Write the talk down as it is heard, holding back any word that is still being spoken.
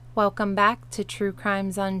Welcome back to True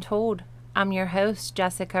Crimes Untold. I'm your host,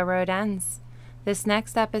 Jessica Rodenz. This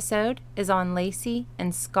next episode is on Laci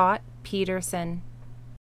and Scott Peterson.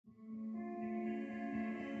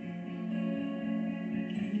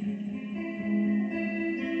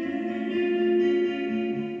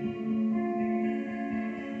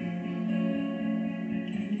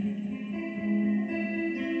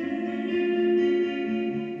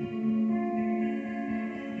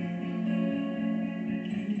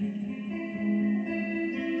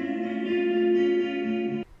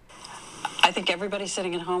 I think everybody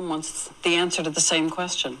sitting at home wants the answer to the same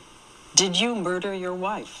question. Did you murder your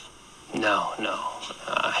wife? No,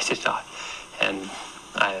 I did not. And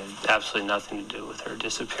I had absolutely nothing to do with her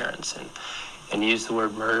disappearance. And use the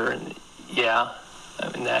word murder, and yeah, I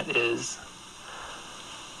mean, that is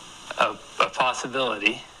a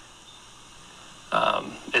possibility.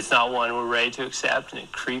 It's not one we're ready to accept, and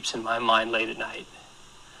it creeps in my mind late at night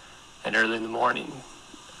and early in the morning.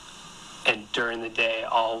 And during the day,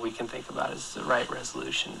 all we can think about is the right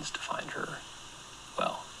resolution is to find her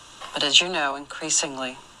well. But as you know,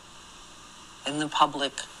 increasingly, in the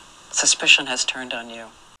public, suspicion has turned on you.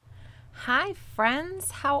 Hi,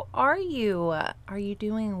 friends. How are you? Are you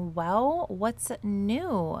doing well? What's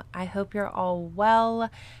new? I hope you're all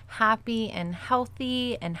well, happy, and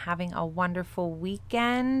healthy, and having a wonderful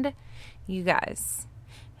weekend. You guys,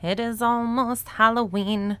 it is almost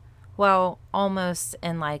Halloween. Well, almost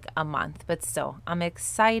in like a month, but still, I'm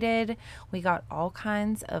excited. We got all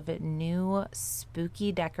kinds of new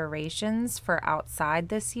spooky decorations for outside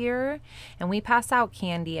this year, and we pass out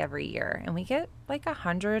candy every year, and we get like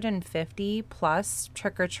 150 plus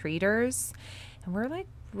trick-or-treaters, and we're like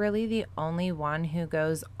really the only one who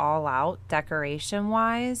goes all out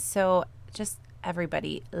decoration-wise, so just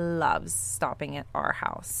everybody loves stopping at our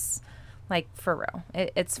house. Like, for real.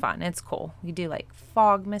 It's fun. It's cool. We do, like,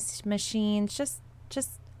 fog machines, just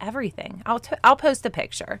everything. I'll post a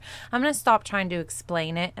picture. I'm going to stop trying to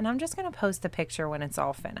explain it, and I'm just going to post a picture when it's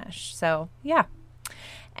all finished. So, yeah.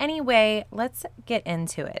 Anyway, let's get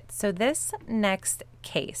into it. So, this next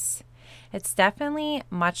case, it's definitely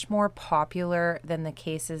much more popular than the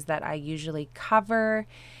cases that I usually cover.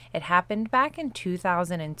 It happened back in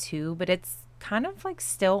 2002, but it's kind of like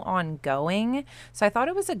still ongoing, so I thought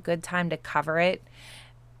it was a good time to cover it.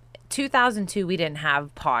 2002 we didn't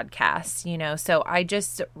have podcasts, so I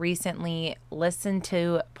just recently listened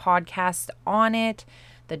to podcasts on it,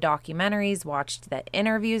 the documentaries, watched the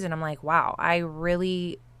interviews, and I'm like, wow, I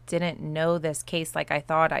really didn't know this case like I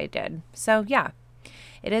thought I did. So yeah,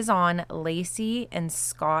 it is on Laci and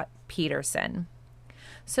Scott Peterson.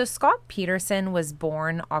 So Scott Peterson was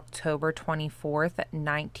born October 24th,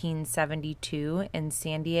 1972 in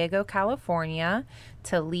San Diego, California,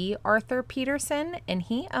 to Lee Arthur Peterson, and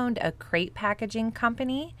he owned a crate packaging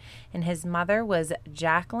company, and his mother was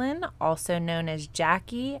Jacqueline, also known as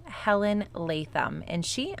Jackie Helen Latham, and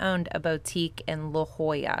she owned a boutique in La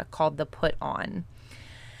Jolla called The Put On.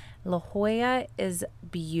 La Jolla is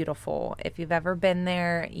beautiful. If you've ever been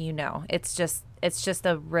there, you know. It's just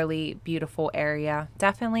a really beautiful area.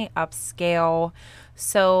 Definitely upscale.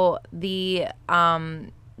 So the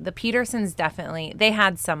Petersons they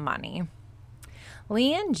had some money.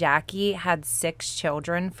 Lee and Jackie had 6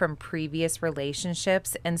 children from previous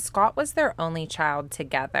relationships, and Scott was their only child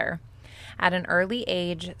together. At an early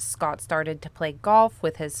age, Scott started to play golf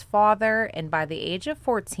with his father, and by the age of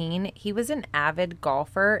 14, he was an avid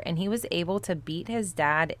golfer, and he was able to beat his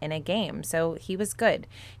dad in a game, so he was good.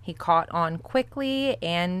 He caught on quickly,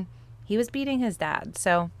 and he was beating his dad,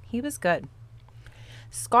 so he was good.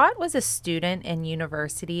 Scott was a student in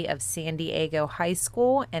University of San Diego High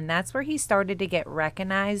School, and that's where he started to get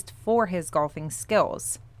recognized for his golfing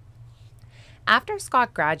skills. After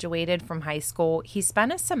Scott graduated from high school, he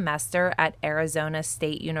spent a semester at Arizona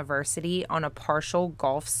State University on a partial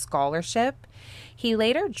golf scholarship. He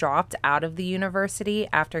later dropped out of the university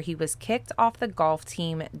after he was kicked off the golf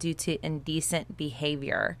team due to indecent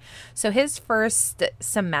behavior. So his first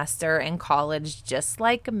semester in college, just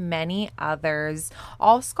like many others,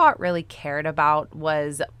 all Scott really cared about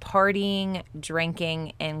was partying,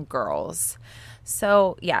 drinking, and girls.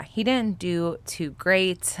 So yeah, he didn't do too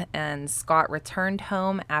great, and Scott returned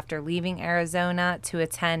home after leaving Arizona to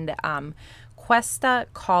attend Cuesta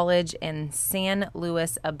College in San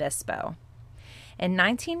Luis Obispo. In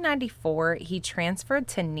 1994, he transferred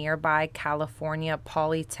to nearby California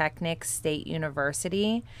Polytechnic State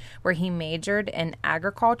University, where he majored in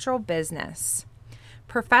agricultural business.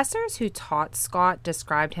 Professors who taught Scott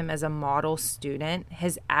described him as a model student.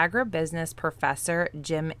 His agribusiness professor,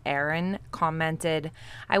 Jim Aaron, commented,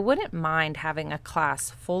 "I wouldn't mind having a class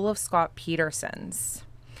full of Scott Petersons."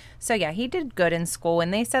 So yeah, he did good in school,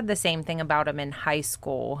 and they said the same thing about him in high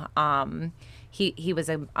school. He was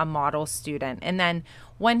a model student. And then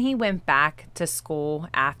when he went back to school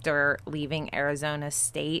after leaving Arizona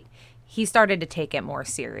State, he started to take it more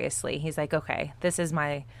seriously. He's like, okay, this is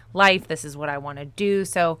my life. This is what I want to do.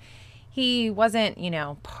 So he wasn't,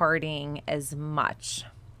 partying as much.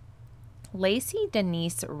 Laci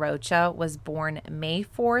Denise Rocha was born May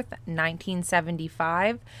 4th,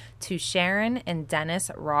 1975, to Sharon and Dennis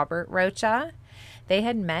Robert Rocha. They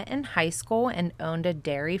had met in high school and owned a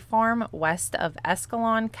dairy farm west of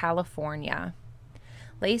Escalon, California.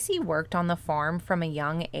 Laci worked on the farm from a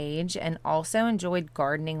young age and also enjoyed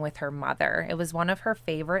gardening with her mother. It was one of her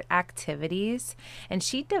favorite activities, and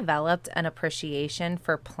she developed an appreciation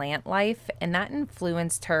for plant life, and that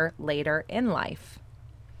influenced her later in life.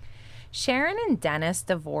 Sharon and Dennis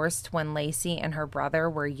divorced when Laci and her brother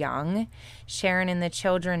were young. Sharon and the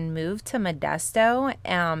children moved to Modesto,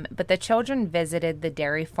 but the children visited the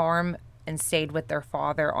dairy farm and stayed with their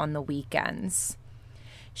father on the weekends.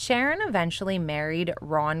 Sharon eventually married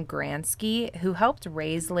Ron Gransky, who helped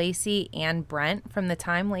raise Laci and Brent from the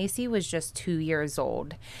time Laci was just 2 years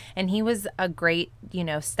old. And he was a great,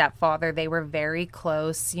 stepfather. They were very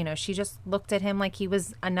close. She just looked at him like he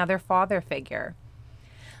was another father figure.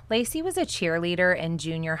 Laci was a cheerleader in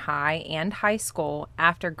junior high and high school.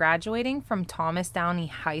 After graduating from Thomas Downey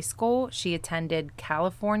High School, she attended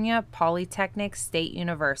California Polytechnic State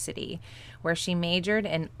University, where she majored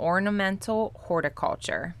in ornamental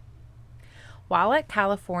horticulture. While at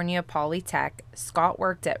California Polytech, Scott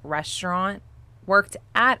worked at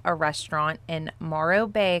a restaurant in Morro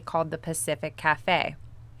Bay called the Pacific Cafe.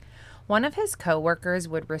 One of his coworkers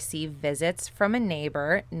would receive visits from a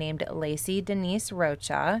neighbor named Laci Denise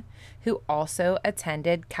Rocha, who also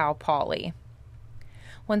attended Cal Poly.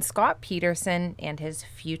 When Scott Peterson and his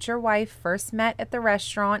future wife first met at the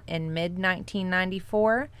restaurant in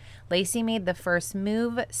mid-1994, Laci made the first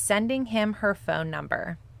move, sending him her phone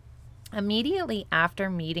number. Immediately after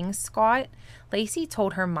meeting Scott, Laci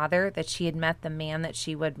told her mother that she had met the man that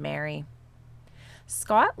she would marry.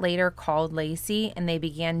 Scott later called Laci, and they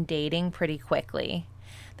began dating pretty quickly.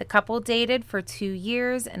 The couple dated for 2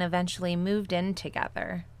 years and eventually moved in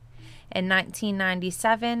together. In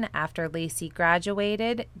 1997, after Laci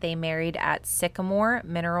graduated, they married at Sycamore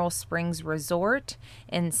Mineral Springs Resort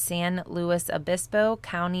in San Luis Obispo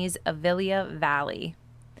County's Avila Valley.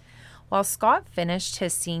 While Scott finished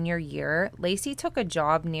his senior year, Laci took a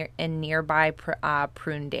job in nearby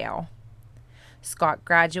Prunedale. Scott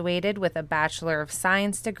graduated with a Bachelor of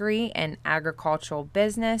Science degree in agricultural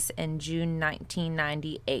business in June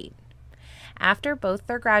 1998. After both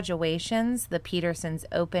their graduations, the Petersons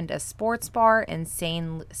opened a sports bar in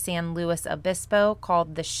San Luis Obispo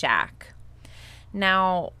called The Shack.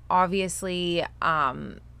 Now, obviously,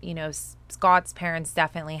 Scott's parents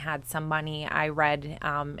definitely had some money. I read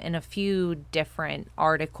in a few different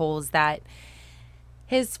articles that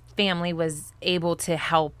his family was able to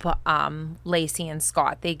help Laci and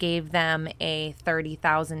Scott. They gave them a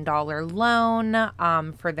 $30,000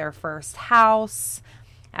 loan for their first house.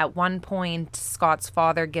 At one point, Scott's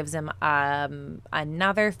father gives him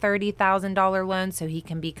another $30,000 loan so he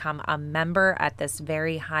can become a member at this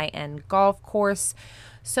very high-end golf course.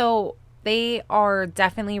 So they are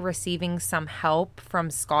definitely receiving some help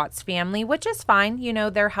from Scott's family, which is fine.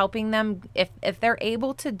 They're helping them. If they're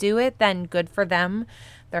able to do it, then good for them.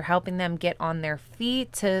 They're helping them get on their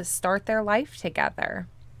feet to start their life together.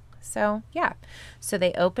 So, yeah. So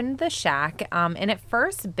they opened the Shack. And at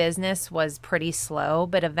first, business was pretty slow,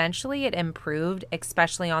 but eventually it improved,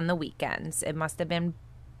 especially on the weekends. It must have been,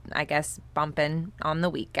 I guess, bumping on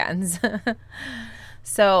the weekends.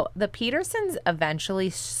 So the Petersons eventually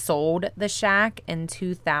sold the Shack in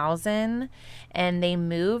 2000, and they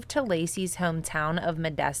moved to Laci's hometown of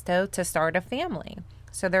Modesto to start a family.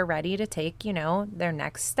 So they're ready to take, their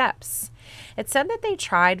next steps. It said that they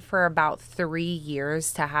tried for about 3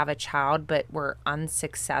 years to have a child, but were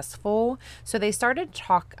unsuccessful. So they started to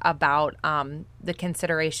talk about the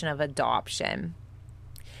consideration of adoption.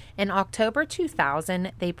 In October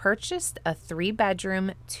 2000, they purchased a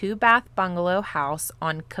 3-bedroom, 2-bath bungalow house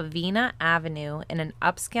on Covina Avenue in an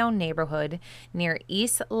upscale neighborhood near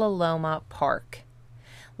East La Loma Park.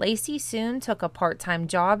 Laci soon took a part-time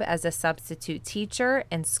job as a substitute teacher,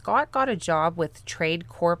 and Scott got a job with Trade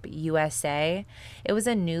Corp USA. It was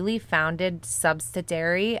a newly founded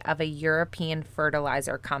subsidiary of a European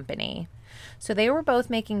fertilizer company. So they were both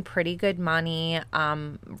making pretty good money.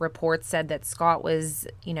 Reports said that Scott was,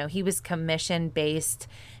 he was commission-based,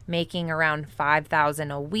 making around $5,000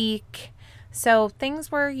 a week. So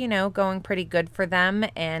things were, going pretty good for them,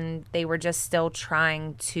 and they were just still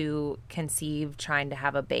trying to conceive, trying to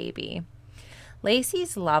have a baby.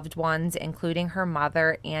 Laci's loved ones, including her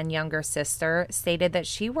mother and younger sister, stated that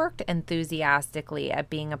she worked enthusiastically at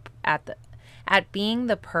being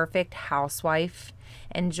the perfect housewife,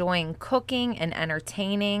 enjoying cooking and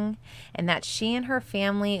entertaining, and that she and her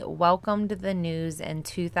family welcomed the news in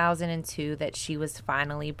 2002 that she was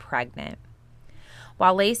finally pregnant.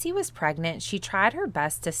 While Laci was pregnant, she tried her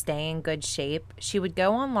best to stay in good shape. She would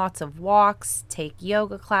go on lots of walks, take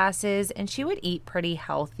yoga classes, and she would eat pretty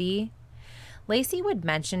healthy. Laci would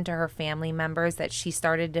mention to her family members that she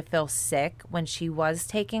started to feel sick when she was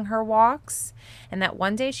taking her walks, and that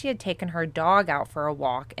one day she had taken her dog out for a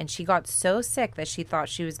walk and she got so sick that she thought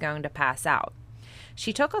she was going to pass out.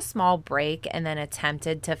 She took a small break and then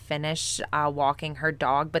attempted to finish walking her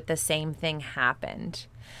dog, but the same thing happened.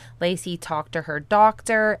 Laci talked to her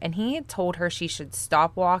doctor, and he had told her she should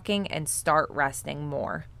stop walking and start resting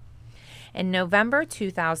more. In November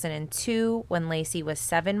 2002, when Laci was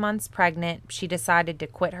 7 months pregnant, she decided to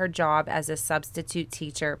quit her job as a substitute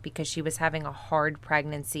teacher because she was having a hard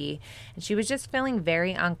pregnancy and she was just feeling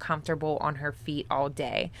very uncomfortable on her feet all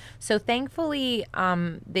day. So thankfully,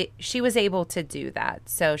 she was able to do that.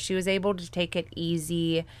 So she was able to take it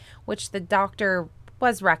easy, which the doctor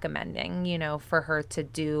was recommending, for her to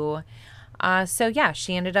do.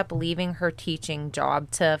 She ended up leaving her teaching job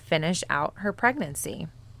to finish out her pregnancy.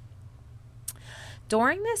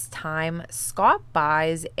 During this time, Scott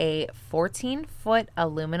buys a 14-foot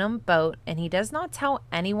aluminum boat, and he does not tell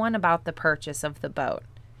anyone about the purchase of the boat.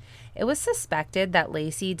 It was suspected that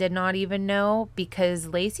Laci did not even know because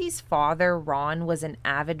Laci's father, Ron, was an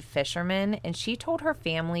avid fisherman, and she told her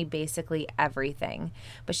family basically everything,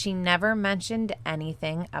 but she never mentioned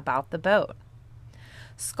anything about the boat.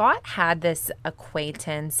 Scott had this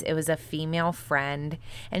acquaintance. It was a female friend,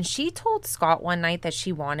 and she told Scott one night that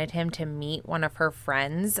she wanted him to meet one of her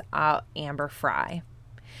friends, Amber Fry.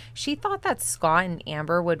 She thought that Scott and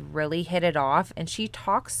Amber would really hit it off, and she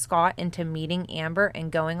talked Scott into meeting Amber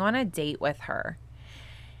and going on a date with her.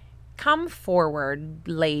 Come forward,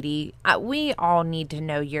 lady. We all need to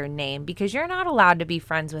know your name because you're not allowed to be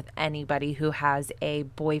friends with anybody who has a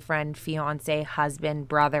boyfriend, fiance, husband,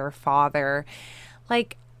 brother, father.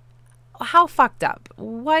 Like, how fucked up?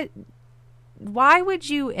 Why would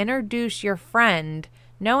you introduce your friend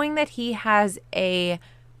knowing that he has a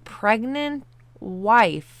pregnant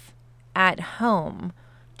wife at home?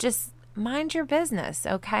 Just mind your business,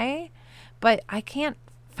 okay? But I can't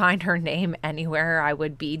find her name anywhere. I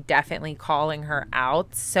would be definitely calling her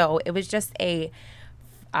out. So it was just an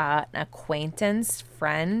acquaintance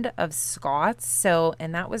friend of Scott's. So,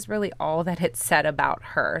 and that was really all that it said about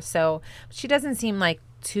her. So she doesn't seem like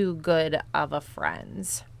too good of a friend.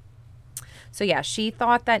 So yeah, she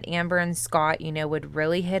thought that Amber and Scott, would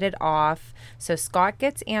really hit it off. So Scott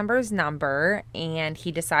gets Amber's number and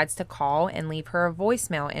he decides to call and leave her a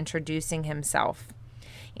voicemail introducing himself.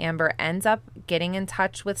 Amber ends up getting in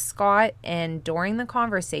touch with Scott, and during the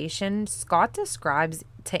conversation, Scott describes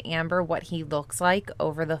to Amber what he looks like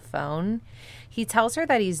over the phone. He tells her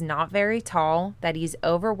that he's not very tall, that he's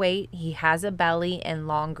overweight, he has a belly, and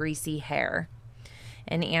long greasy hair.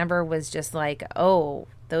 And Amber was just like, oh,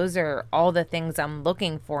 those are all the things I'm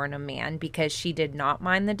looking for in a man, because she did not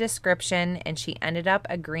mind the description, and she ended up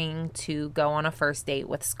agreeing to go on a first date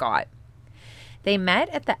with Scott. They met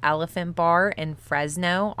at the Elephant Bar in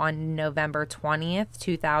Fresno on November 20th,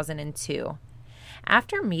 2002.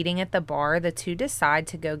 After meeting at the bar, the two decide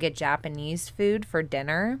to go get Japanese food for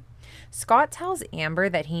dinner. Scott tells Amber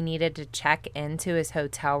that he needed to check into his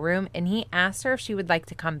hotel room, and he asks her if she would like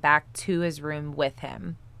to come back to his room with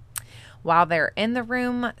him. While they're in the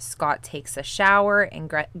room, Scott takes a shower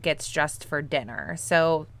and gets dressed for dinner.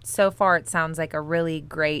 So far it sounds like a really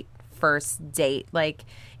great first date. Like,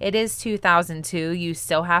 it is 2002. You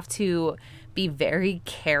still have to be very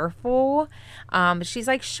careful. She's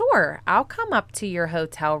like, sure, I'll come up to your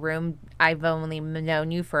hotel room. I've only known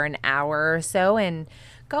you for an hour or so, and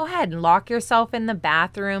go ahead and lock yourself in the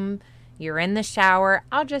bathroom. You're in the shower.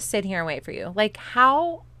 I'll just sit here and wait for you. Like,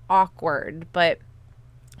 how awkward. But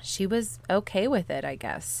she was okay with it, I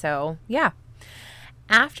guess. So yeah.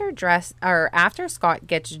 After Scott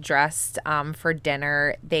gets dressed for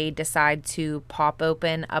dinner, they decide to pop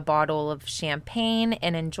open a bottle of champagne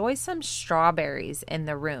and enjoy some strawberries in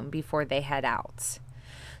the room before they head out.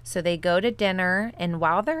 So they go to dinner, and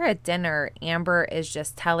while they're at dinner, Amber is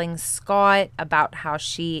just telling Scott about how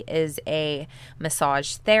she is a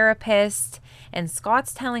massage therapist, and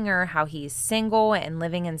Scott's telling her how he's single and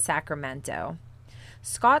living in Sacramento.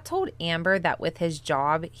 Scott told Amber that with his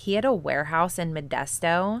job, he had a warehouse in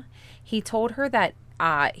Modesto. He told her that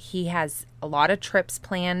he has a lot of trips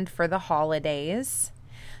planned for the holidays.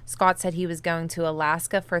 Scott said he was going to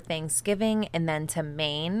Alaska for Thanksgiving and then to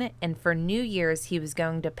Maine. And for New Year's, he was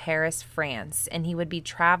going to Paris, France. And he would be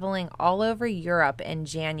traveling all over Europe in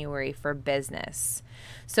January for business.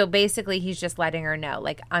 So basically, he's just letting her know,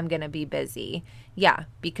 like, I'm going to be busy. Yeah,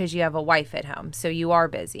 because you have a wife at home, so you are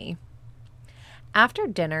busy. After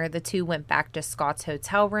dinner, the two went back to Scott's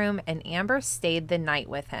hotel room, and Amber stayed the night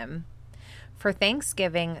with him. For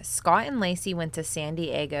Thanksgiving, Scott and Laci went to San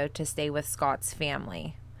Diego to stay with Scott's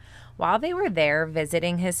family. While they were there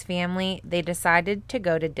visiting his family, they decided to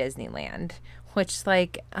go to Disneyland, which,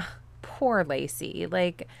 like, poor Laci,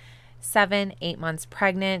 like 7-8 months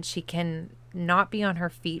pregnant. She can not be on her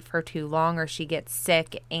feet for too long or she gets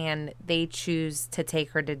sick, and they choose to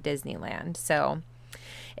take her to Disneyland. So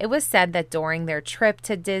it was said that during their trip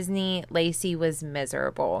to Disney, Laci was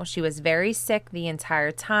miserable. She was very sick the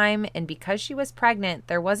entire time, and because she was pregnant,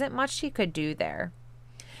 there wasn't much she could do there.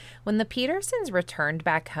 When the Petersons returned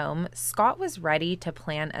back home, Scott was ready to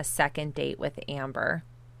plan a second date with Amber.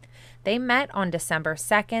 They met on December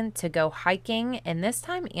 2nd to go hiking, and this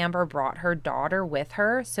time Amber brought her daughter with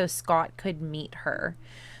her so Scott could meet her.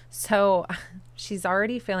 So she's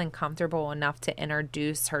already feeling comfortable enough to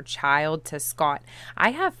introduce her child to Scott.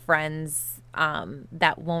 I have friends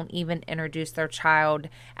that won't even introduce their child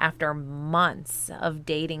after months of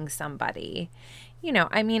dating somebody. You know,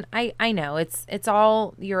 I mean, I know it's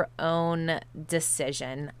all your own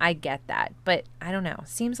decision. I get that, but I don't know.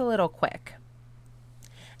 Seems a little quick.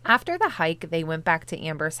 After the hike, they went back to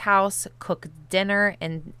Amber's house, cooked dinner,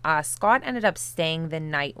 and Scott ended up staying the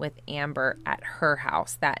night with Amber at her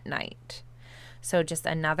house that night. So just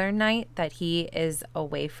another night that he is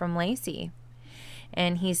away from Laci.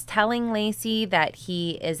 And he's telling Laci that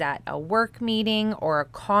he is at a work meeting or a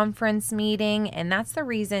conference meeting, and that's the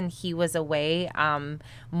reason he was away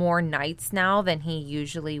more nights now than he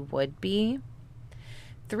usually would be.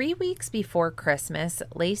 3 weeks before Christmas,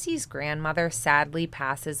 Laci's grandmother sadly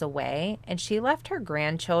passes away, and she left her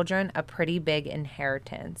grandchildren a pretty big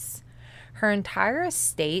inheritance. Her entire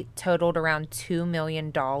estate totaled around $2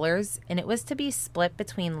 million, and it was to be split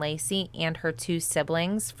between Laci and her two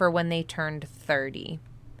siblings for when they turned 30.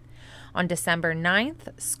 On December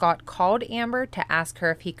 9th, Scott called Amber to ask her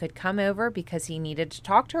if he could come over because he needed to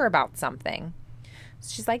talk to her about something.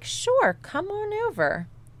 She's like, sure, come on over.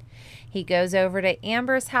 He goes over to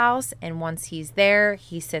Amber's house, and once he's there,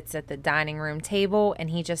 he sits at the dining room table and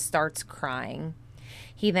he just starts crying.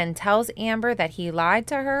 He then tells Amber that he lied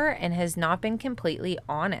to her and has not been completely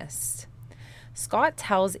honest. Scott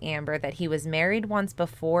tells Amber that he was married once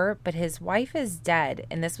before, but his wife is dead,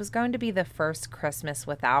 and this was going to be the first Christmas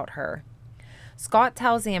without her. Scott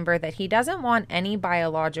tells Amber that he doesn't want any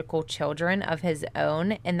biological children of his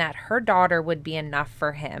own and that her daughter would be enough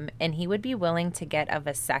for him, and he would be willing to get a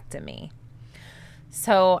vasectomy.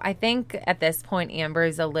 So I think at this point, Amber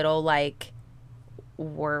is a little like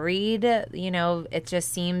worried. You know, it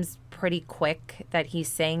just seems pretty quick that he's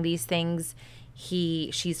saying these things.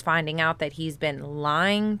 She's finding out that he's been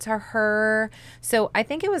lying to her. So I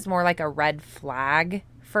think it was more like a red flag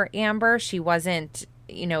for Amber. She wasn't,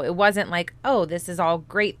 you know, it wasn't like, oh, this is all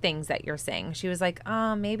great things that you're saying. She was like,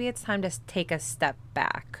 oh, maybe it's time to take a step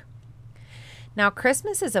back. Now,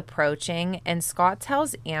 Christmas is approaching, and Scott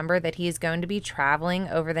tells Amber that he is going to be traveling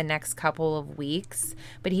over the next couple of weeks,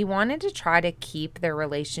 but he wanted to try to keep their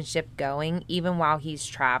relationship going even while he's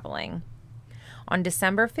traveling. On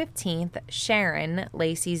December 15th, Sharon,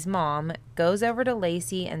 Laci's mom, goes over to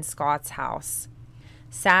Laci and Scott's house.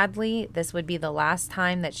 Sadly, this would be the last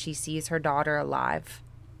time that she sees her daughter alive.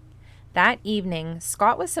 That evening,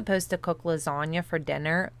 Scott was supposed to cook lasagna for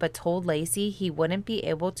dinner, but told Laci he wouldn't be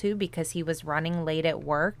able to because he was running late at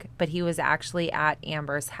work, but he was actually at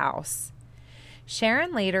Amber's house.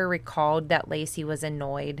 Sharon later recalled that Laci was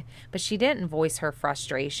annoyed, but she didn't voice her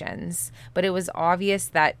frustrations, but it was obvious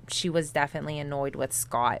that she was definitely annoyed with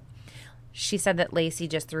Scott. She said that Laci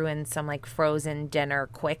just threw in some like frozen dinner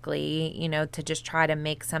quickly, you know, to just try to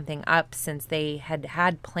make something up since they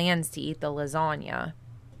had plans to eat the lasagna.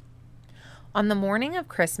 On the morning of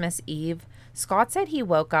Christmas Eve, Scott said he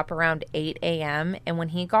woke up around 8 a.m. and when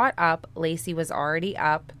he got up, Laci was already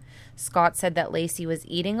up. Scott said that Laci was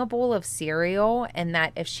eating a bowl of cereal and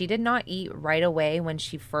that if she did not eat right away when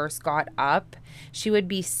she first got up, she would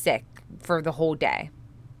be sick for the whole day.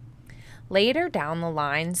 Later down the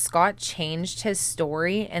line, Scott changed his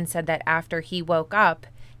story and said that after he woke up,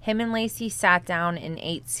 him and Laci sat down and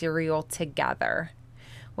ate cereal together,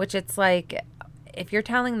 which it's like, if you're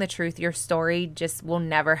telling the truth, your story just will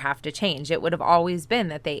never have to change. It would have always been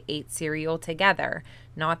that they ate cereal together,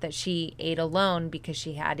 not that she ate alone because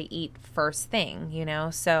she had to eat first thing, you know?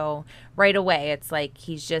 So right away, it's like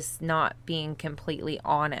he's just not being completely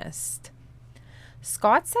honest.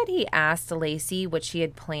 Scott said he asked Laci what she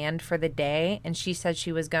had planned for the day, and she said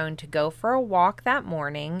she was going to go for a walk that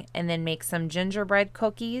morning and then make some gingerbread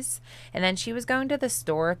cookies, and then she was going to the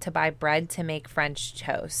store to buy bread to make French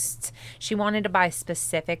toast. She wanted to buy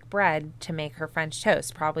specific bread to make her French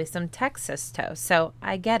toast, probably some Texas toast, so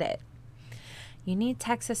I get it. You need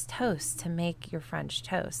Texas toast to make your French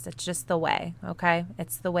toast. It's just the way, okay?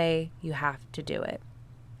 It's the way you have to do it.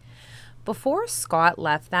 Before Scott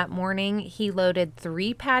left that morning, he loaded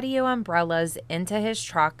 3 patio umbrellas into his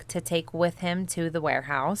truck to take with him to the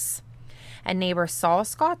warehouse. A neighbor saw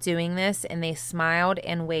Scott doing this, and they smiled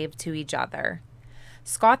and waved to each other.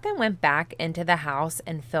 Scott then went back into the house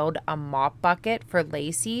and filled a mop bucket for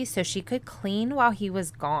Laci so she could clean while he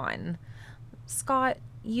was gone. Scott,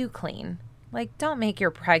 you clean. Like, don't make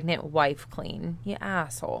your pregnant wife clean, you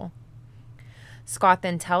asshole. Scott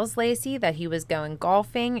then tells Laci that he was going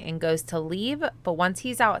golfing and goes to leave, but once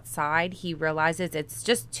he's outside, he realizes it's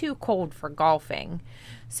just too cold for golfing.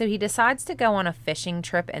 So he decides to go on a fishing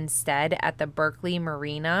trip instead at the Berkeley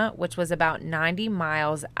Marina, which was about 90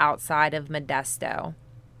 miles outside of Modesto.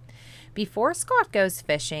 Before Scott goes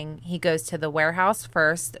fishing, he goes to the warehouse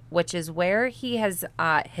first, which is where he has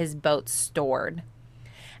his boat stored.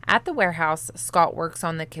 At the warehouse, Scott works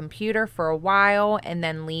on the computer for a while and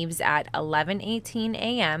then leaves at 11:18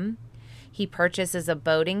 a.m. He purchases a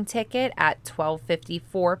boating ticket at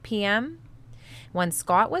 12:54 p.m. When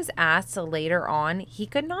Scott was asked later on, he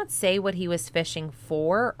could not say what he was fishing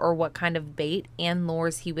for or what kind of bait and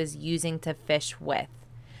lures he was using to fish with.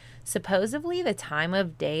 Supposedly, the time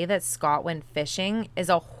of day that Scott went fishing is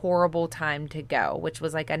a horrible time to go, which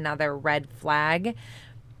was like another red flag.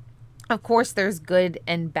 Of course, there's good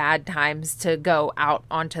and bad times to go out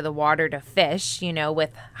onto the water to fish, you know,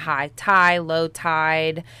 with high tide, low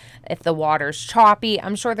tide, if the water's choppy.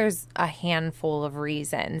 I'm sure there's a handful of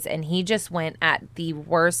reasons, and he just went at the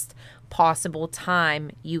worst possible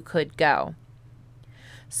time you could go.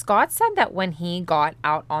 Scott said that when he got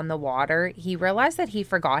out on the water, he realized that he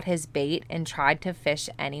forgot his bait and tried to fish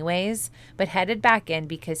anyways, but headed back in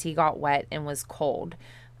because he got wet and was cold.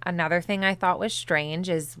 Another thing I thought was strange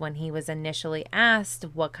is when he was initially asked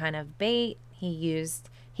what kind of bait he used,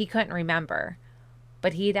 he couldn't remember.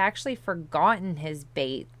 But he'd actually forgotten his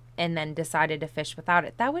bait and then decided to fish without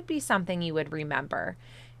it. That would be something you would remember.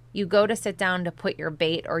 You go to sit down to put your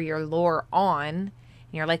bait or your lure on, and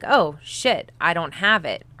you're like, oh, shit, I don't have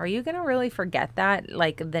it. Are you going to really forget that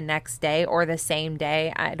like the next day or the same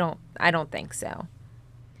day? I don't think so.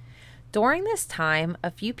 During this time,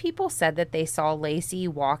 a few people said that they saw Laci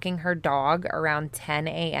walking her dog around 10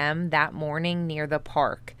 a.m. that morning near the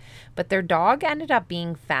park, but their dog ended up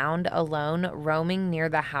being found alone roaming near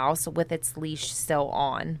the house with its leash still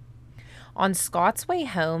on. On Scott's way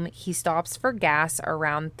home, he stops for gas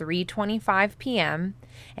around 3:25 p.m.,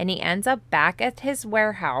 and he ends up back at his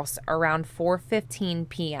warehouse around 4:15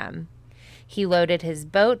 p.m. He loaded his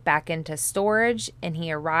boat back into storage, and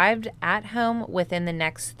he arrived at home within the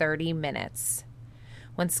next 30 minutes.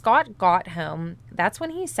 When Scott got home, that's when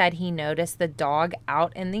he said he noticed the dog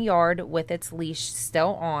out in the yard with its leash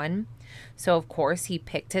still on. So, of course, he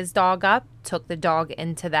picked his dog up, took the dog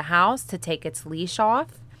into the house to take its leash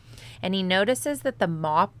off, and he notices that the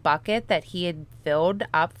mop bucket that he had filled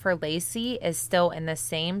up for Laci is still in the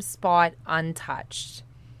same spot untouched.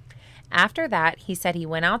 After that, he said he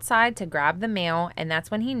went outside to grab the mail, and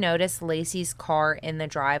that's when he noticed Laci's car in the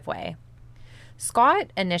driveway. Scott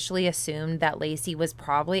initially assumed that Laci was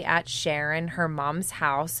probably at Sharon, her mom's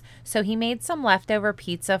house, so he made some leftover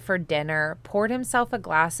pizza for dinner, poured himself a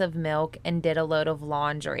glass of milk, and did a load of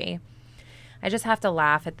laundry. I just have to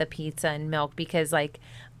laugh at the pizza and milk because, like,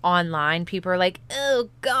 online, people are like, oh,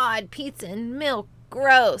 God, pizza and milk,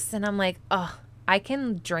 gross. And I'm like, oh, I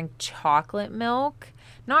can drink chocolate milk.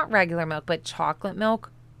 Not regular milk, but chocolate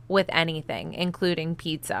milk with anything, including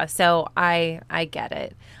pizza. So I get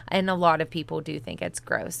it. And a lot of people do think it's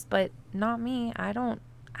gross, but not me. I don't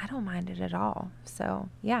mind it at all. So,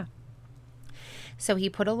 yeah. So he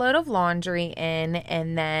put a load of laundry in,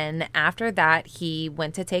 and then after that, he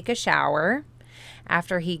went to take a shower.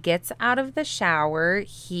 After he gets out of the shower,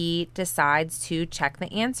 he decides to check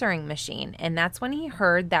the answering machine. And that's when he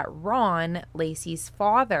heard that Ron, Laci's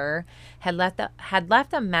father, had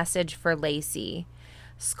left a message for Laci.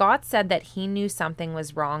 Scott said that he knew something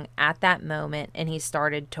was wrong at that moment, and he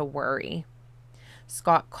started to worry.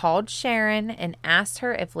 Scott called Sharon and asked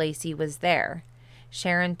her if Laci was there.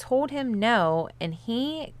 Sharon told him no, and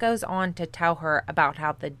he goes on to tell her about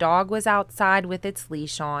how the dog was outside with its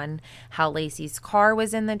leash on, how Laci's car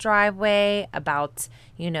was in the driveway, about,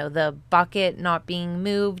 the bucket not being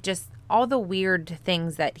moved, just all the weird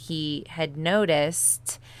things that he had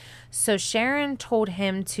noticed. So Sharon told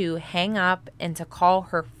him to hang up and to call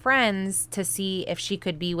her friends to see if she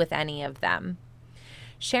could be with any of them.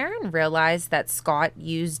 Sharon realized that Scott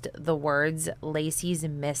used the words "Laci's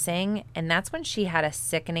missing," and that's when she had a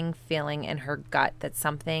sickening feeling in her gut that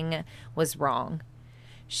something was wrong.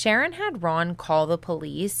 Sharon had Ron call the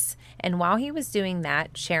police, and while he was doing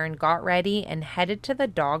that, Sharon got ready and headed to the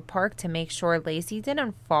dog park to make sure Laci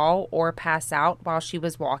didn't fall or pass out while she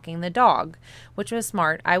was walking the dog, which was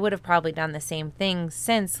smart. I would have probably done the same thing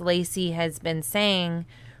since Laci has been saying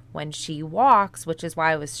when she walks, which is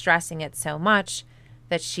why I was stressing it so much,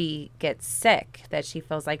 that she gets sick, that she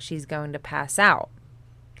feels like she's going to pass out.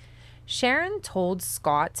 Sharon told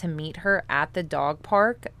Scott to meet her at the dog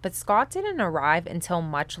park, but Scott didn't arrive until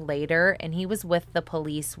much later, and he was with the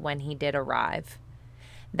police when he did arrive.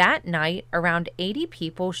 That night, around 80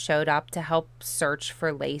 people showed up to help search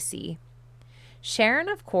for Laci. Sharon,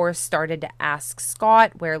 of course, started to ask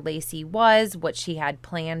Scott where Laci was, what she had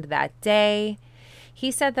planned that day. He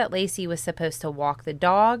said that Laci was supposed to walk the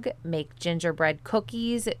dog, make gingerbread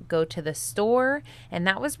cookies, go to the store, and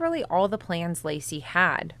that was really all the plans Laci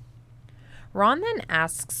had. Ron then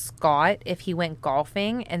asked Scott if he went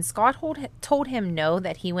golfing, and Scott told him no,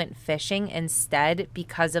 that he went fishing instead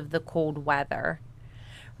because of the cold weather.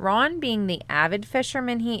 Ron, being the avid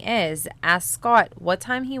fisherman he is, asked Scott what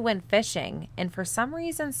time he went fishing, and for some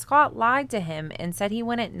reason Scott lied to him and said he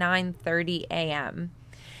went at 9:30 a.m.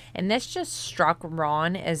 And this just struck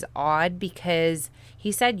Ron as odd because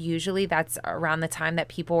he said usually that's around the time that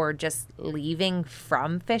people are just leaving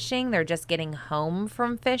from fishing. They're just getting home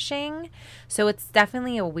from fishing. So it's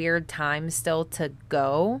definitely a weird time still to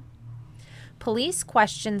go. Police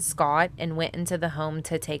questioned Scott and went into the home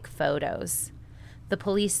to take photos. The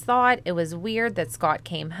police thought it was weird that Scott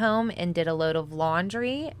came home and did a load of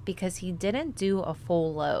laundry because he didn't do a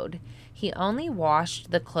full load. He only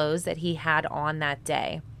washed the clothes that he had on that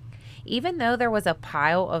day. Even though there was a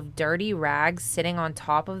pile of dirty rags sitting on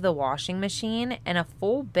top of the washing machine and a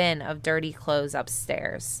full bin of dirty clothes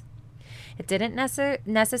upstairs. It didn't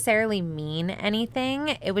necessarily mean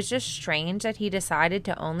anything. It was just strange that he decided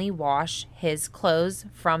to only wash his clothes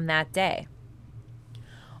from that day.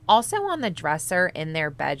 Also on the dresser in their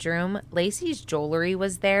bedroom, Laci's jewelry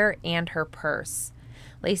was there and her purse.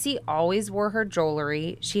 Laci always wore her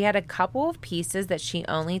jewelry. She had a couple of pieces that she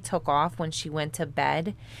only took off when she went to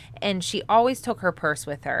bed, and she always took her purse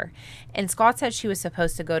with her. And Scott said she was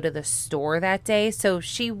supposed to go to the store that day, so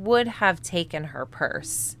she would have taken her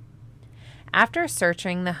purse. After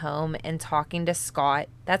searching the home and talking to Scott,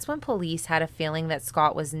 that's when police had a feeling that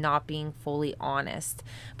Scott was not being fully honest.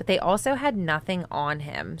 But they also had nothing on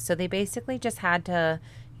him, so they basically just had to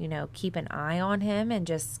keep an eye on him and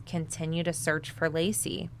just continue to search for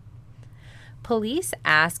Laci. Police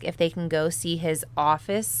ask if they can go see his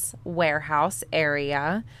office warehouse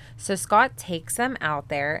area. So Scott takes them out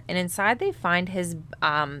there, and inside they find his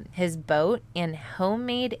boat and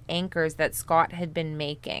homemade anchors that Scott had been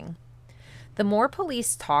making. The more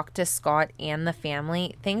police talked to Scott and the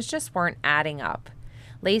family, things just weren't adding up.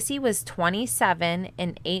 Laci was 27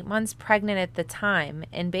 and 8 months pregnant at the time,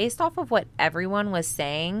 and based off of what everyone was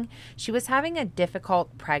saying, she was having a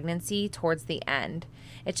difficult pregnancy towards the end.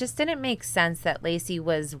 It just didn't make sense that Laci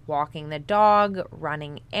was walking the dog,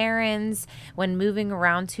 running errands, when moving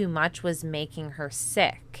around too much was making her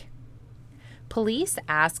sick. Police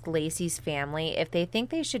ask Laci's family if they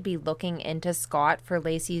think they should be looking into Scott for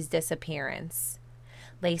Laci's disappearance.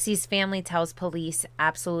 Laci's family tells police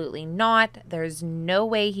absolutely not. There's no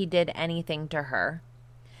way he did anything to her.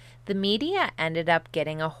 The media ended up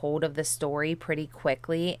getting a hold of the story pretty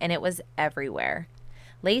quickly, and it was everywhere.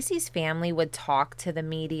 Laci's family would talk to the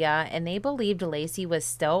media, and they believed Laci was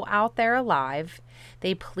still out there alive.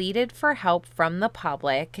 They pleaded for help from the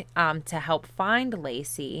public to help find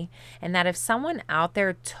Laci, and that if someone out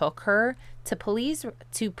there took her, to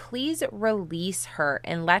please release her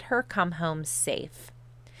and let her come home safe.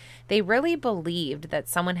 They really believed that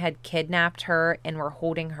someone had kidnapped her and were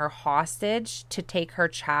holding her hostage to take her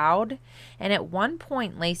child. And at one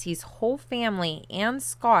point, Laci's whole family and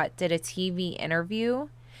Scott did a TV interview.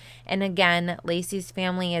 And again, Laci's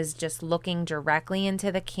family is just looking directly into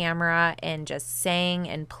the camera and just saying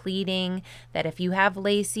and pleading that if you have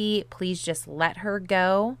Laci, please just let her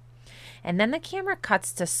go. And then the camera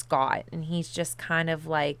cuts to Scott, and he's just kind of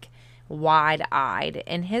like wide-eyed.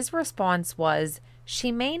 And his response was, She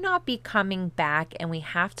may not be coming back, and we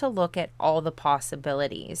have to look at all the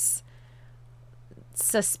possibilities.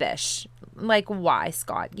 Suspicious. Like, why,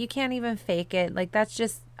 Scott? You can't even fake it. Like, that's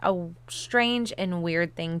just a strange and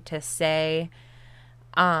weird thing to say.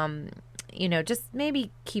 Just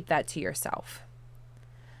maybe keep that to yourself.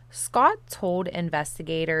 Scott told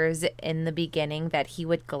investigators in the beginning that he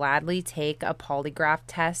would gladly take a polygraph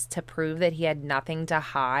test to prove that he had nothing to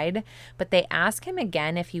hide, but they asked him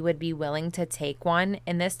again if he would be willing to take one,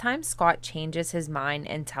 and this time Scott changes his mind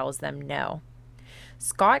and tells them no.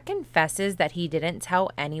 Scott confesses that he didn't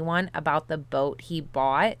tell anyone about the boat he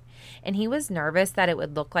bought, and he was nervous that it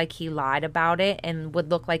would look like he lied about it and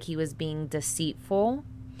would look like he was being deceitful.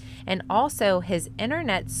 And also, his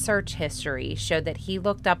internet search history showed that he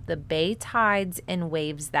looked up the bay tides and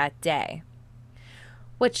waves that day.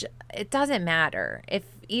 Which, it doesn't matter.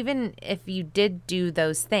 Even if you did do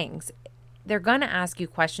those things, they're going to ask you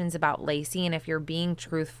questions about Laci, and if you're being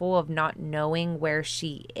truthful of not knowing where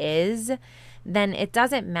she is, then it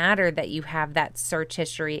doesn't matter that you have that search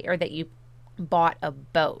history or that you bought a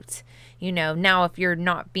boat. Now if you're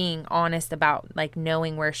not being honest about like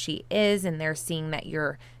knowing where she is, and they're seeing that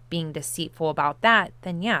you're being deceitful about that,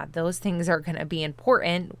 then yeah, those things are going to be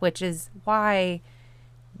important, which is why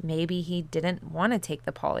maybe he didn't want to take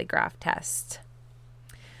the polygraph test.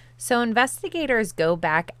 So investigators go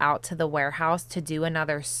back out to the warehouse to do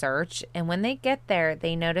another search, and when they get there,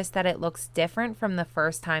 they notice that it looks different from the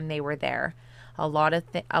first time they were there. A lot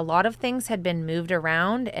of things had been moved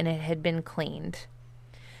around, and it had been cleaned.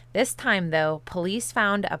 This time, though, police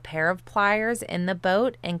found a pair of pliers in the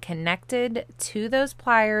boat, and connected to those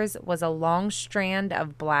pliers was a long strand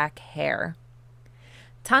of black hair.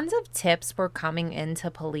 Tons of tips were coming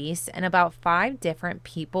into police, and about 5 different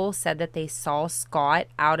people said that they saw Scott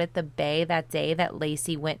out at the bay that day that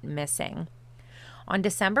Laci went missing. On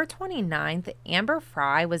December 29th, Amber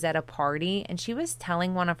Fry was at a party, and she was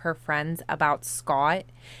telling one of her friends about Scott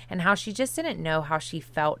and how she just didn't know how she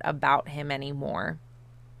felt about him anymore.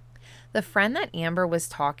 The friend that Amber was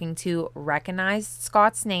talking to recognized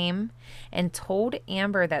Scott's name and told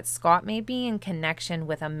Amber that Scott may be in connection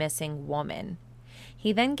with a missing woman.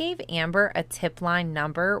 He then gave Amber a tip line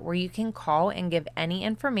number where you can call and give any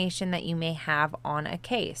information that you may have on a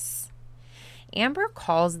case. Amber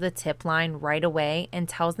calls the tip line right away and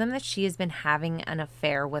tells them that she has been having an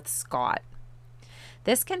affair with Scott.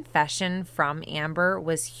 This confession from Amber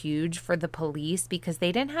was huge for the police because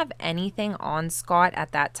they didn't have anything on Scott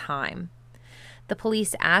at that time. The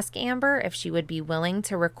police asked Amber if she would be willing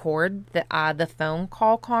to record the phone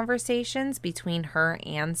call conversations between her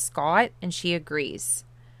and Scott, and she agrees.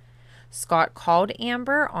 Scott called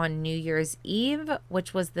Amber on New Year's Eve,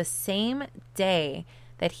 which was the same day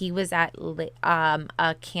that he was at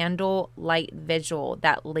a candlelight vigil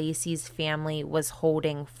that Laci's family was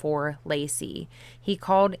holding for Laci. He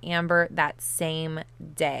called Amber that same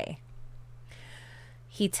day.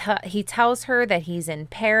 He tells her that he's in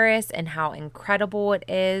Paris and how incredible it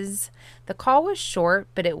is. The call was short,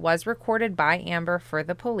 but it was recorded by Amber for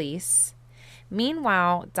the police.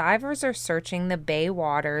 Meanwhile, divers are searching the bay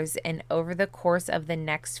waters, and over the course of the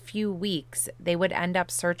next few weeks, they would end up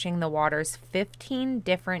searching the waters 15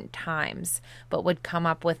 different times, but would come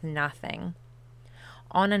up with nothing.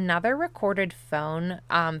 On another recorded phone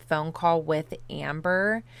call with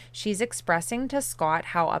Amber, she's expressing to Scott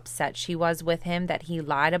how upset she was with him that he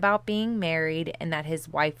lied about being married and that his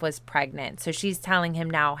wife was pregnant. So she's telling him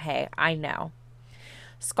now, hey, I know.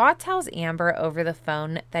 Scott tells Amber over the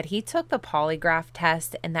phone that he took the polygraph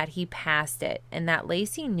test and that he passed it, and that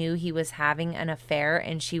Laci knew he was having an affair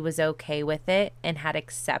and she was okay with it and had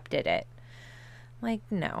accepted it. Like,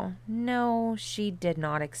 no, she did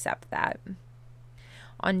not accept that.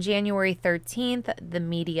 On January 13th, the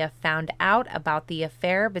media found out about the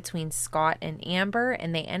affair between Scott and Amber,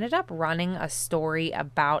 and they ended up running a story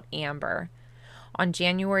about Amber. On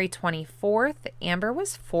January 24th, Amber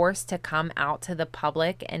was forced to come out to the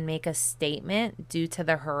public and make a statement due to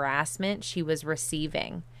the harassment she was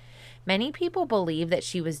receiving. Many people believe that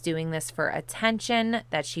she was doing this for attention,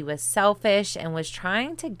 that she was selfish, and was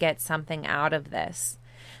trying to get something out of this.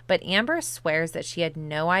 But Amber swears that she had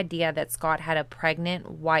no idea that Scott had a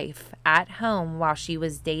pregnant wife at home while she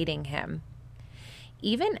was dating him.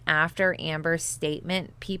 Even after Amber's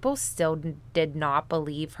statement, people still did not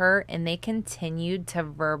believe her, and they continued to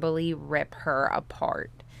verbally rip her apart.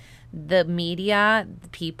 The media, the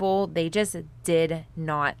people, they just did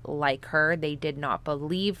not like her. They did not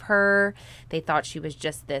believe her. They thought she was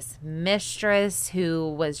just this mistress who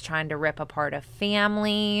was trying to rip apart a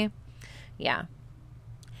family. Yeah.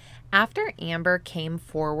 After Amber came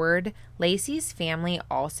forward, Laci's family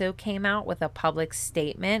also came out with a public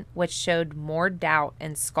statement which showed more doubt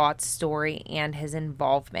in Scott's story and his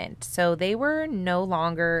involvement. So they were no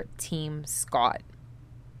longer Team Scott.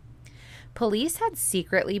 Police had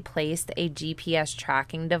secretly placed a GPS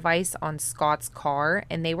tracking device on Scott's car,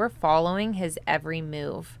 and they were following his every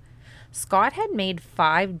move. Scott had made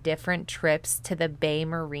 5 different trips to the Bay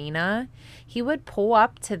Marina. He would pull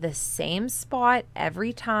up to the same spot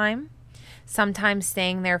every time, sometimes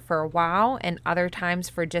staying there for a while and other times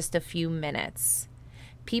for just a few minutes.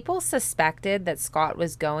 People suspected that Scott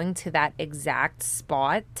was going to that exact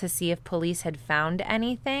spot to see if police had found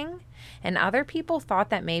anything, and other people thought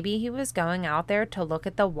that maybe he was going out there to look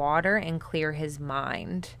at the water and clear his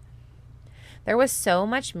mind. There was so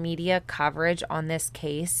much media coverage on this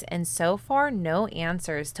case, and so far no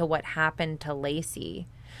answers to what happened to Laci.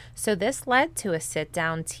 So this led to a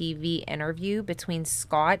sit-down TV interview between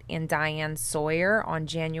Scott and Diane Sawyer on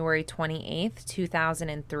January 28,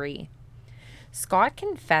 2003. Scott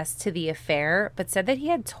confessed to the affair, but said that he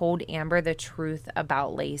had told Amber the truth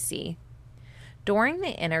about Laci. During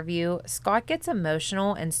the interview, Scott gets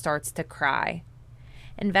emotional and starts to cry.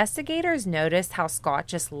 Investigators noticed how Scott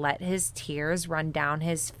just let his tears run down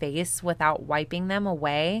his face without wiping them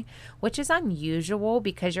away, which is unusual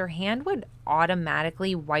because your hand would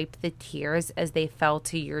automatically wipe the tears as they fell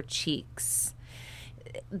to your cheeks.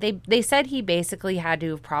 They said he basically had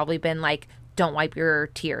to have probably been like, don't wipe your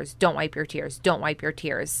tears, don't wipe your tears, don't wipe your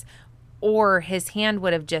tears. Or his hand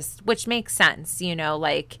would have just, which makes sense, you know,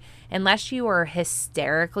 like unless you were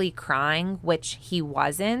hysterically crying, which he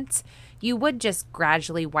wasn't, you would just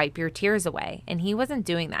gradually wipe your tears away. And he wasn't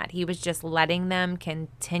doing that. He was just letting them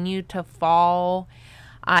continue to fall.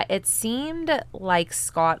 It seemed like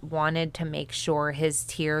Scott wanted to make sure his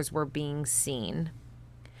tears were being seen.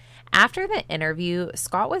 After the interview,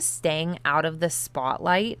 Scott was staying out of the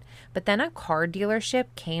spotlight, but then a car dealership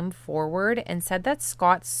came forward and said that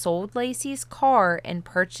Scott sold Laci's car and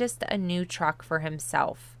purchased a new truck for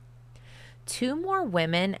himself. 2 more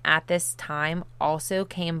women at this time also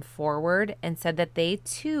came forward and said that they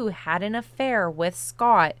too had an affair with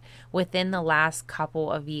Scott within the last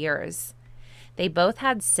couple of years. They both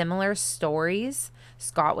had similar stories.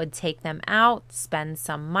 Scott would take them out, spend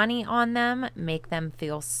some money on them, make them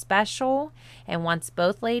feel special, and once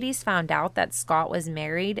both ladies found out that Scott was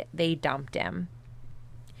married, they dumped him.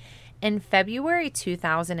 In February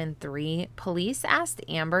 2003, police asked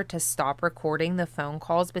Amber to stop recording the phone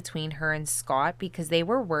calls between her and Scott because they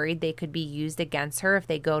were worried they could be used against her if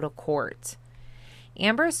they go to court.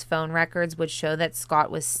 Amber's phone records would show that Scott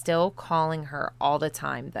was still calling her all the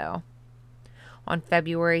time, though. On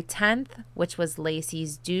February 10th, which was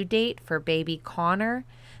Laci's due date for baby Connor,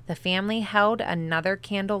 the family held another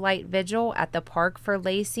candlelight vigil at the park for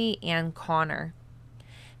Laci and Connor.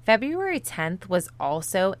 February 10th was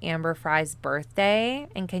also Amber Fry's birthday,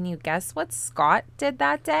 and can you guess what Scott did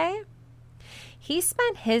that day? He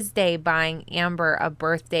spent his day buying Amber a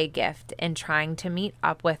birthday gift and trying to meet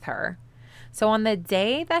up with her. So on the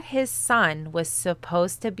day that his son was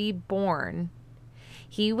supposed to be born,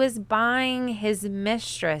 he was buying his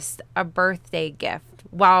mistress a birthday gift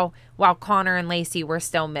while Connor and Laci were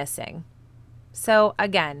still missing. So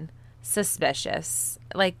again, suspicious.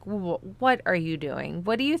 Like, what are you doing?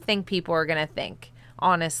 What do you think people are going to think?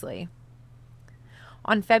 Honestly.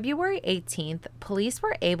 On February 18th, police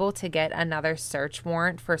were able to get another search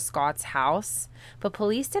warrant for Scott's house, but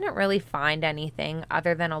police didn't really find anything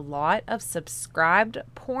other than a lot of subscribed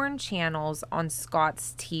porn channels on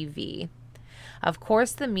Scott's TV. Of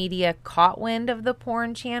course, the media caught wind of the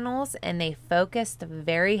porn channels and they focused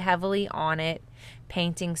very heavily on it,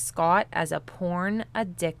 painting Scott as a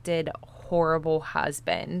porn-addicted, horrible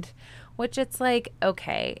husband. Which it's like,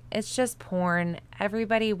 okay, it's just porn.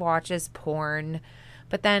 Everybody watches porn.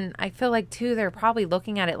 But then I feel like, too, they're probably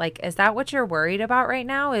looking at it like, is that what you're worried about right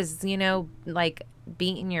now? Is, like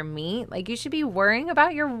beating your meat? Like, you should be worrying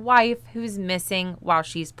about your wife who's missing while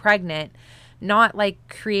she's pregnant, not like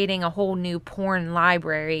creating a whole new porn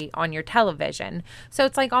library on your television. So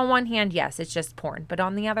it's like on one hand, yes, it's just porn. But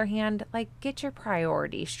on the other hand, like get your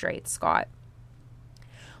priorities straight, Scott.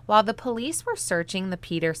 While the police were searching the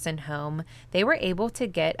Peterson home, they were able to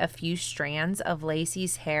get a few strands of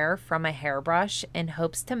Laci's hair from a hairbrush in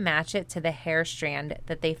hopes to match it to the hair strand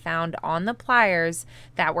that they found on the pliers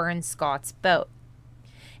that were in Scott's boat.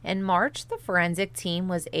 In March, the forensic team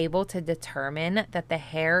was able to determine that the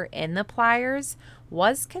hair in the pliers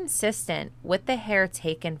was consistent with the hair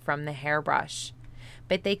taken from the hairbrush.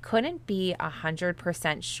 But they couldn't be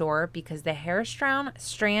 100% sure because the hair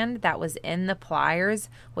strand that was in the pliers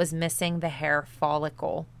was missing the hair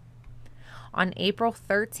follicle. On April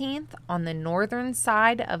 13th, on the northern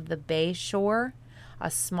side of the bay shore,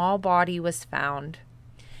 a small body was found.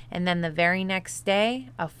 And then the very next day,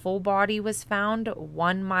 a full body was found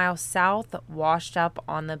 1 mile south, washed up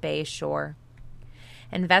on the bay shore.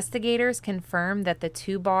 Investigators confirmed that the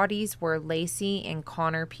two bodies were Laci and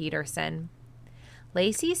Connor Peterson.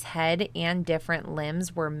 Laci's head and different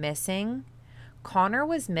limbs were missing. Connor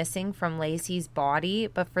was missing from Laci's body,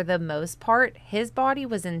 but for the most part, his body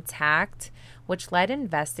was intact, which led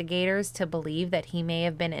investigators to believe that he may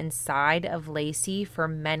have been inside of Laci for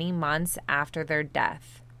many months after their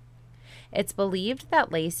death. It's believed that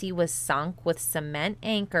Laci was sunk with cement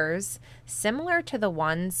anchors, similar to the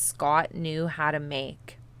ones Scott knew how to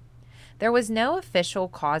make. There was no official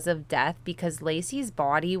cause of death because Laci's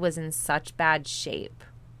body was in such bad shape.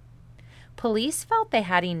 Police felt they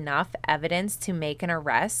had enough evidence to make an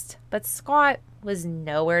arrest, but Scott was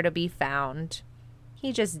nowhere to be found.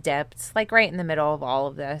 He just dipped, like right in the middle of all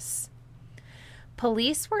of this.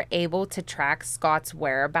 Police were able to track Scott's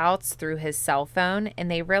whereabouts through his cell phone,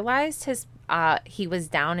 and they realized he was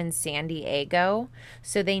down in San Diego,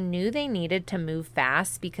 so they knew they needed to move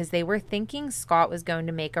fast because they were thinking Scott was going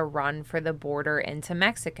to make a run for the border into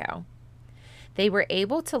Mexico. They were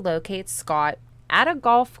able to locate Scott at a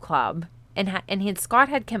golf club, and Scott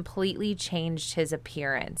had completely changed his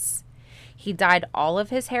appearance. He dyed all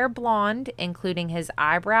of his hair blonde, including his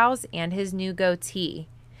eyebrows and his new goatee.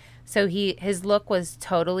 So his look was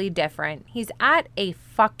totally different. He's at a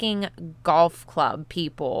fucking golf club,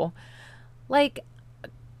 people. Like,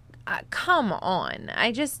 come on.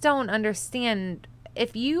 I just don't understand.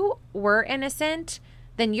 If you were innocent,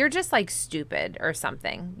 then you're just like stupid or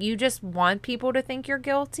something. You just want people to think you're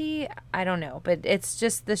guilty. I don't know, but it's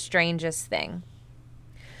just the strangest thing.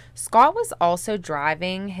 Scott was also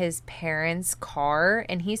driving his parents' car,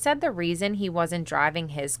 and he said the reason he wasn't driving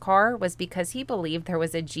his car was because he believed there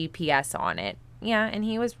was a GPS on it. Yeah, and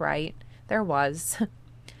he was right. There was.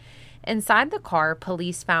 Inside the car,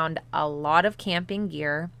 police found a lot of camping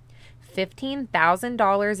gear,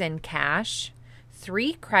 $15,000 in cash,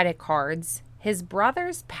 3 credit cards, his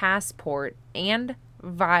brother's passport, and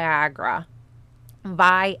Viagra.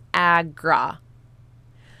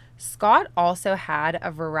 Scott also had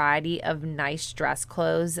a variety of nice dress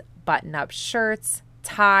clothes, button-up shirts,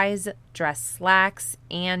 ties, dress slacks,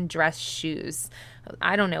 and dress shoes.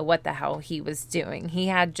 I don't know what the hell he was doing. He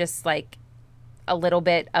had just like a little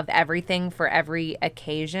bit of everything for every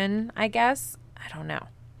occasion, I guess. I don't know.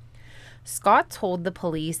 Scott told the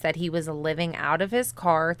police that he was living out of his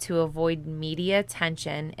car to avoid media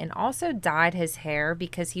attention and also dyed his hair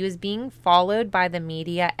because he was being followed by the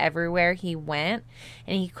media everywhere he went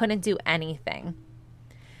and he couldn't do anything.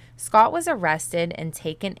 Scott was arrested and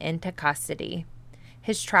taken into custody.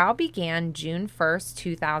 His trial began June 1st,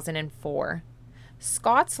 2004.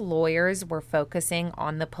 Scott's lawyers were focusing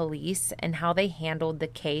on the police and how they handled the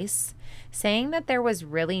case, saying that there was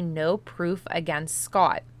really no proof against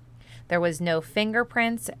Scott. There was no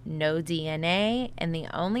fingerprints, no DNA, and the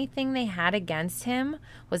only thing they had against him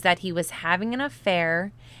was that he was having an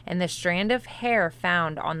affair and the strand of hair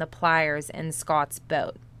found on the pliers in Scott's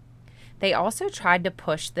boat. They also tried to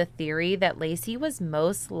push the theory that Laci was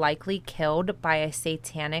most likely killed by a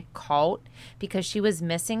satanic cult because she was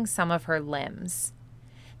missing some of her limbs.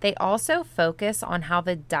 They also focus on how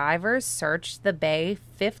the divers searched the bay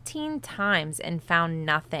 15 times and found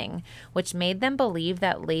nothing, which made them believe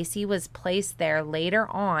that Laci was placed there later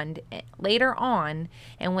on,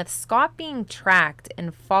 and with Scott being tracked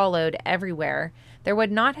and followed everywhere, there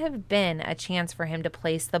would not have been a chance for him to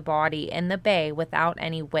place the body in the bay without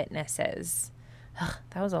any witnesses. Ugh,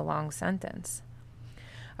 that was a long sentence.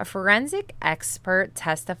 A forensic expert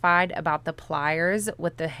testified about the pliers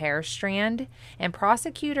with the hair strand, and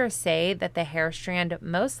prosecutors say that the hair strand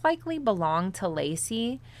most likely belonged to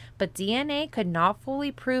Laci, but DNA could not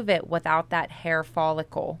fully prove it without that hair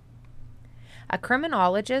follicle. A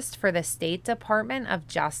criminologist for the State Department of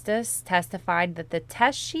Justice testified that the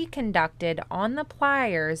test she conducted on the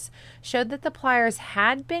pliers showed that the pliers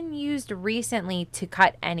had been used recently to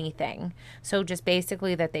cut anything, so just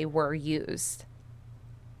basically that they were used.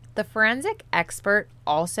 The forensic expert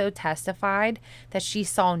also testified that she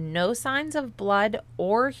saw no signs of blood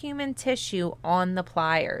or human tissue on the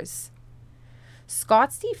pliers.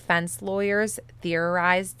 Scott's defense lawyers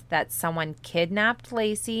theorized that someone kidnapped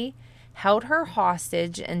Laci, held her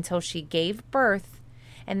hostage until she gave birth,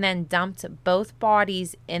 and then dumped both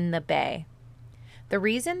bodies in the bay. The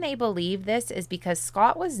reason they believe this is because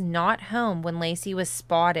Scott was not home when Laci was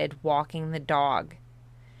spotted walking the dog.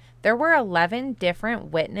 There were 11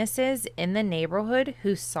 different witnesses in the neighborhood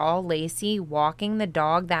who saw Laci walking the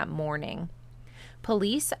dog that morning.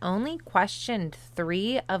 Police only questioned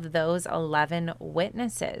 3 of those 11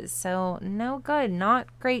 witnesses. So no good, not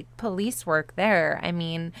great police work there. I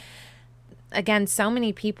mean, again, so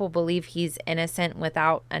many people believe he's innocent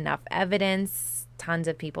without enough evidence. Tons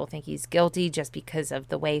of people think he's guilty just because of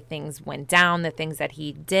the way things went down, the things that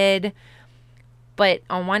he did. But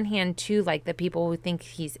on one hand, too, like the people who think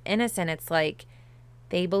he's innocent, it's like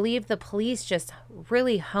they believe the police just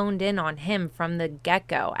really honed in on him from the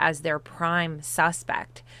get-go as their prime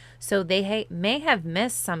suspect. So they may have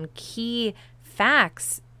missed some key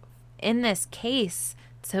facts in this case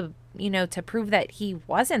to prove that he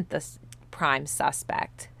wasn't the prime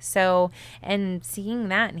suspect. So, and seeing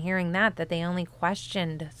that and hearing that they only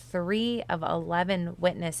questioned 3 of 11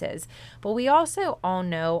 witnesses. But we also all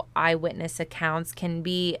know eyewitness accounts can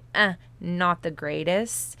be not the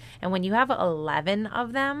greatest. And when you have 11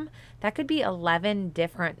 of them, that could be 11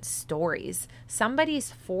 different stories.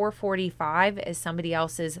 Somebody's 4:45 is somebody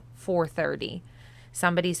else's 4:30.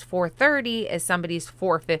 Somebody's 4:30 is somebody's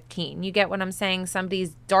 4:15. You get what I'm saying?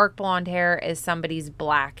 Somebody's dark blonde hair is somebody's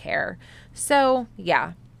black hair. So,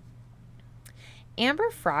 yeah. Amber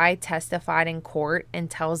Frey testified in court and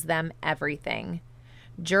tells them everything.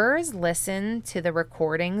 Jurors listened to the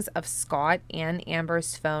recordings of Scott and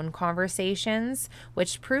Amber's phone conversations,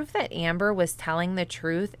 which proved that Amber was telling the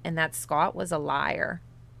truth and that Scott was a liar.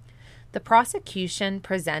 The prosecution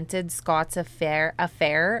presented Scott's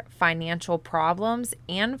affair, financial problems,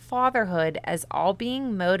 and fatherhood as all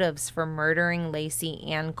being motives for murdering Laci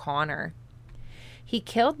and Connor. He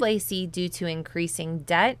killed Laci due to increasing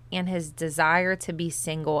debt and his desire to be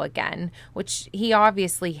single again, which he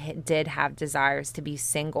obviously did have desires to be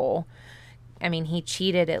single. I mean, he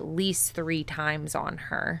cheated at least 3 times on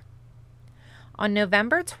her. On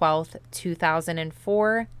November 12th,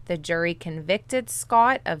 2004, the jury convicted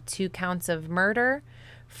Scott of 2 counts of murder,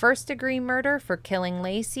 first-degree murder for killing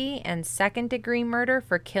Laci, and second-degree murder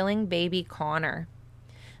for killing baby Connor.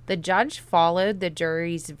 The judge followed the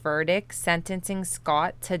jury's verdict, sentencing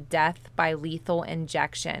Scott to death by lethal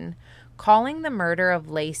injection, calling the murder of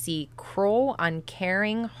Laci cruel,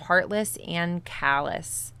 uncaring, heartless, and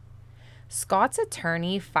callous. Scott's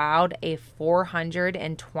attorney filed a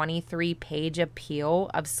 423-page appeal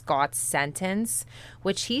of Scott's sentence,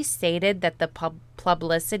 which he stated that the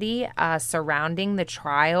publicity surrounding the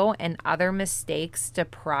trial and other mistakes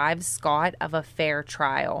deprived Scott of a fair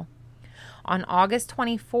trial. On August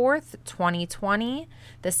 24th, 2020,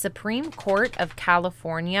 the Supreme Court of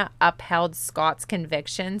California upheld Scott's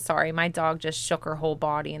conviction. Sorry, my dog just shook her whole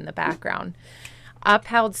body in the background.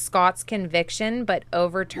 Upheld Scott's conviction, but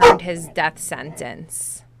overturned his death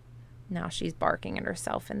sentence. Now she's barking at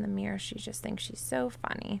herself in the mirror. She just thinks she's so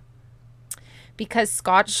funny. Because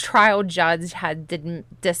Scott's trial judge had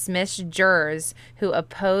dismissed jurors who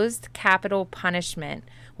opposed capital punishment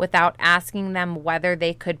without asking them whether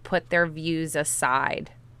they could put their views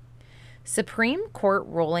aside. Supreme Court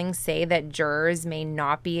rulings say that jurors may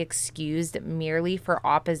not be excused merely for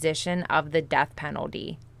opposition of the death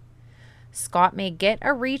penalty. Scott may get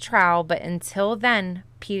a retrial, but until then,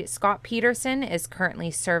 Scott Peterson is currently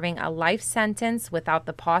serving a life sentence without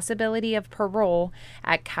the possibility of parole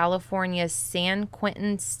at California's San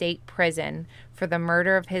Quentin State Prison for the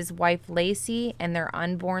murder of his wife Laci and their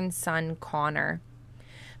unborn son Connor.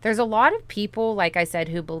 There's a lot of people, like I said,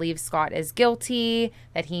 who believe Scott is guilty,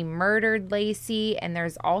 that he murdered Laci, and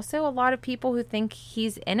there's also a lot of people who think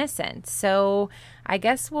he's innocent. So I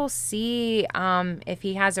guess we'll see if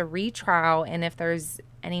he has a retrial and if there's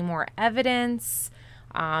any more evidence,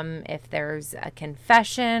 if there's a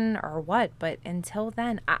confession or what. But until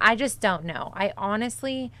then, I just don't know. I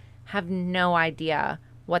honestly have no idea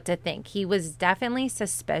what to think. He was definitely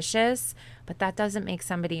suspicious, but that doesn't make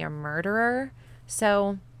somebody a murderer.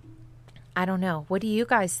 So I don't know. What do you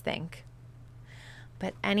guys think?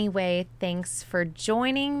 But anyway, thanks for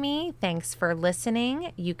joining me. Thanks for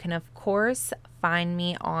listening. You can, of course, find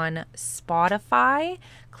me on Spotify.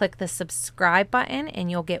 Click the subscribe button and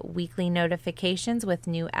you'll get weekly notifications with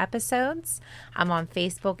new episodes. I'm on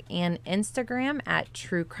Facebook and Instagram at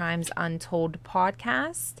True Crimes Untold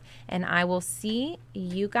Podcast. And I will see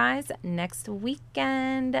you guys next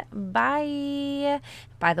weekend. Bye.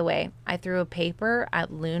 By the way, I threw a paper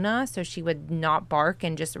at Luna so she would not bark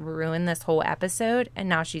and just ruin this whole episode. And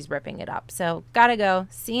now she's ripping it up. So gotta go.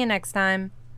 See you next time.